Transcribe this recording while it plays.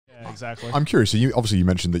exactly. I'm curious. So you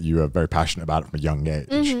mentioned that you were very passionate about it from a young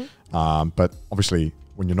age. But obviously,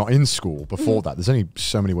 when you're not in school before that, there's only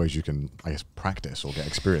so many ways you can, I guess, practice or get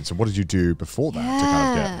experience. So what did you do before that to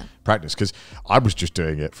kind of get practice? Because I was just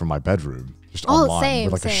doing it from my bedroom, just online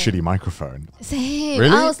with like a shitty microphone. Same.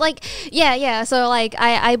 Really? I was like, yeah. So like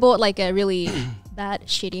I bought like a really bad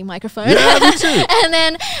shitty microphone. Yeah, me too. And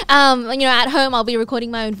then you know, at home I'll be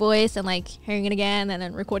recording my own voice and like hearing it again and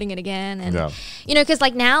then recording it again, and you know, because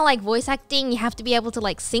like now like voice acting you have to be able to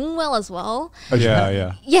like sing well as well.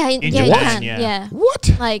 Yeah. You can. Yeah. What?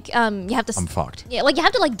 Like you have to. I'm fucked. Yeah, like you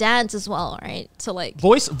have to like dance as well, right? So like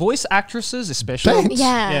voice actresses especially. Dance?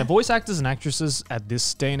 Yeah. Voice actors and actresses at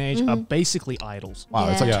this day and age are basically idols. Wow,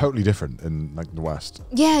 it's like Yeah. totally different in like the West.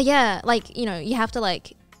 Yeah. Like, you know, you have to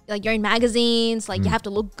like you're in magazines, like you have to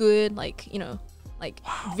look good, like, you know, like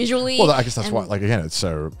visually. Well, I guess that's why, like, again, it's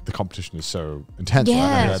so, the competition is so intense.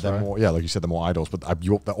 Yeah. Right? They're more, like you said, they're more idols, but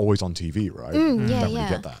they're always on TV, right? Yeah, Don't really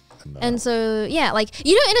get that. And so, yeah, like,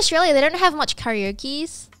 you know, in Australia, they don't have much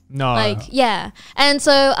karaoke's. No. Like, yeah. And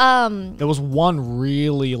so, there was one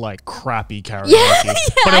really like crappy karaoke. Yeah,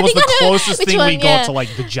 but I it was think the I know closest which thing we one, got to like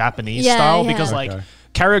the Japanese style because like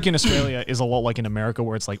karaoke in Australia is a lot like in America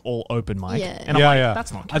where it's like all open mic. Yeah. And I'm like,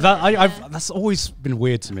 that's not karaoke. That's always been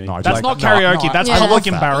weird to me. No, that's not karaoke. That's public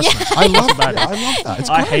embarrassment. I love that. It's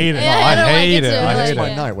I hate it. Yeah, I hate it. I hate it.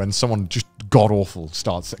 my night when someone just god awful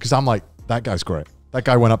starts, because I'm like, that guy's great. That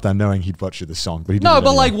guy went up there knowing he'd butcher the song, but he didn't. No,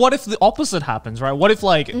 but anyway. like, what if the opposite happens, right? What if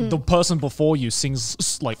like the person before you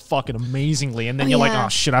sings like fucking amazingly, and then you're like, oh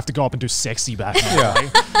shit, I have to go up and do sexy back now.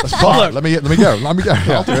 That's fine. Let me go.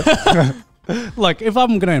 Yeah, I'll do it. Like, if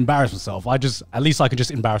I'm gonna embarrass myself, at least I can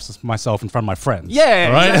just embarrass myself in front of my friends.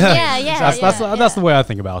 Yeah, right. That's the way I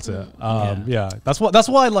think about it. That's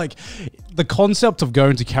why like the concept of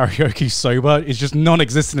going to karaoke sober is just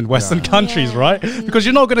non-existent in Western countries, right? Because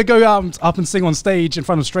you're not gonna go out up and sing on stage in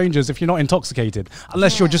front of strangers if you're not intoxicated,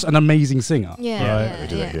 unless you're just an amazing singer. We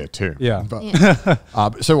do that here too. Yeah.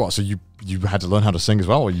 But so what? So you had to learn how to sing as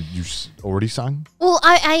well, or you already sang? Well,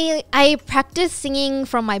 I practiced singing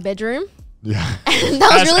from my bedroom. Yeah. And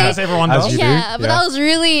that was really, as everyone does. Yeah, but that was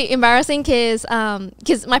really embarrassing because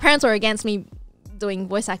my parents were against me doing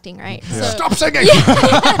voice acting, right? So, stop singing! They'll be kind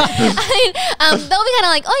of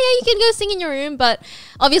like, oh yeah, you can go sing in your room, but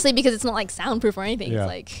obviously because it's not like soundproof or anything, it's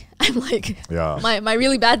like I'm like my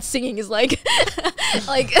really bad singing is like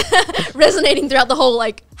like resonating throughout the whole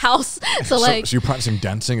like house. So you're practicing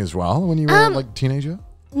dancing as well when you were like a teenager?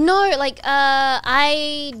 No, like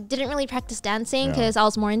I didn't really practice dancing because I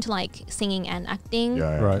was more into like singing and acting.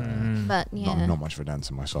 Right. But not much for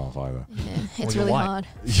dancing myself either. Yeah, it's really hard.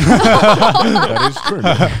 That is true.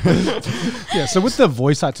 Yeah. So with the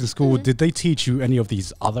voice acting school, did they teach you any of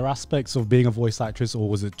these other aspects of being a voice actress, or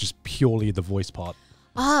was it just purely the voice part?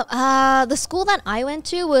 The school that I went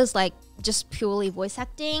to was like just purely voice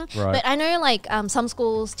acting, but I know like some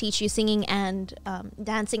schools teach you singing and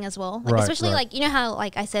dancing as well, like especially like, you know how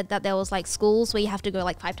like I said that there was like schools where you have to go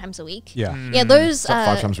like 5 times a week. Yeah, those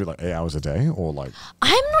 5 times a week, like 8 hours a day, or like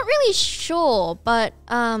I'm not really sure, but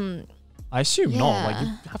I assume not. Like, you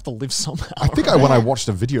have to live somehow. I think when I watched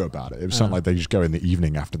a video about it was something like they just go in the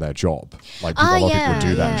evening after their job. Like a lot of people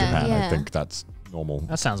do that in Japan. I think that's normal.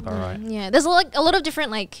 That sounds about right. Yeah, there's like a lot of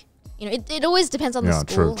different like, you know, it always depends on the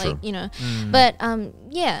school, true. like, you know. But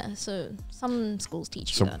yeah, so some schools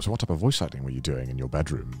teach you that. So what type of voice acting were you doing in your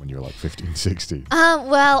bedroom when you were like 15, 16?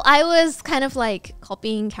 Well, I was kind of like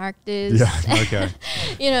copying characters. Yeah, okay.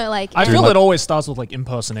 You know, like I feel it alwais starts with like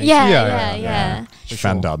impersonation. Yeah.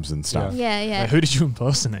 Fan dubs and stuff. Yeah. Like, who did you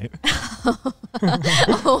impersonate?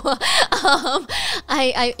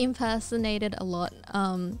 I impersonated a lot.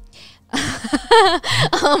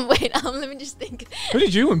 Let me just think. Who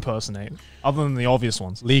did you impersonate, other than the obvious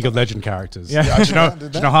ones? League of Legends characters. Yeah. Do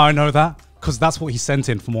you know how I know that? Because that's what he sent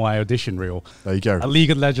in for my audition reel. There you go. A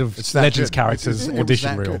League of Legends characters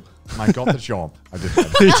audition reel. Good. I got the job. I did.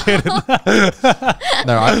 You did.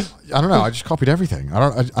 No, I don't know. I just copied everything.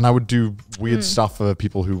 And I would do weird stuff for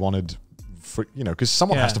people who wanted. You know, because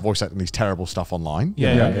someone has to voice act in these terrible stuff online.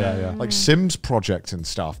 Yeah. Like Sims projects and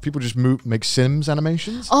stuff. People just make Sims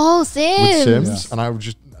animations. Oh, Sims. With Sims, and I would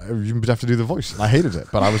have to do the voice. And I hated it,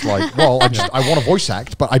 but I was like, well, I want to voice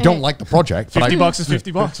act, but I don't like the project. But $50 is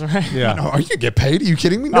 $50, right? Yeah. No, are you get paid? Are you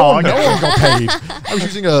kidding me? No one got paid. I was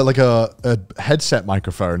using a headset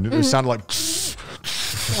microphone. It sounded like.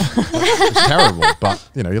 It's terrible, but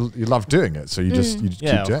you know you love doing it, so you just keep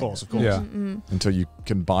doing it. Of course. Until you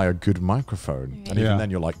can buy a good microphone, and even then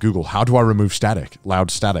you're like, Google, how do I remove static? Loud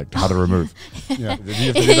static, how to remove? You have to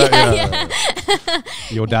do that.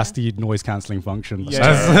 The Audacity noise cancelling function. It's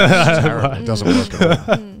terrible. It doesn't work at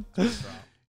all. Right.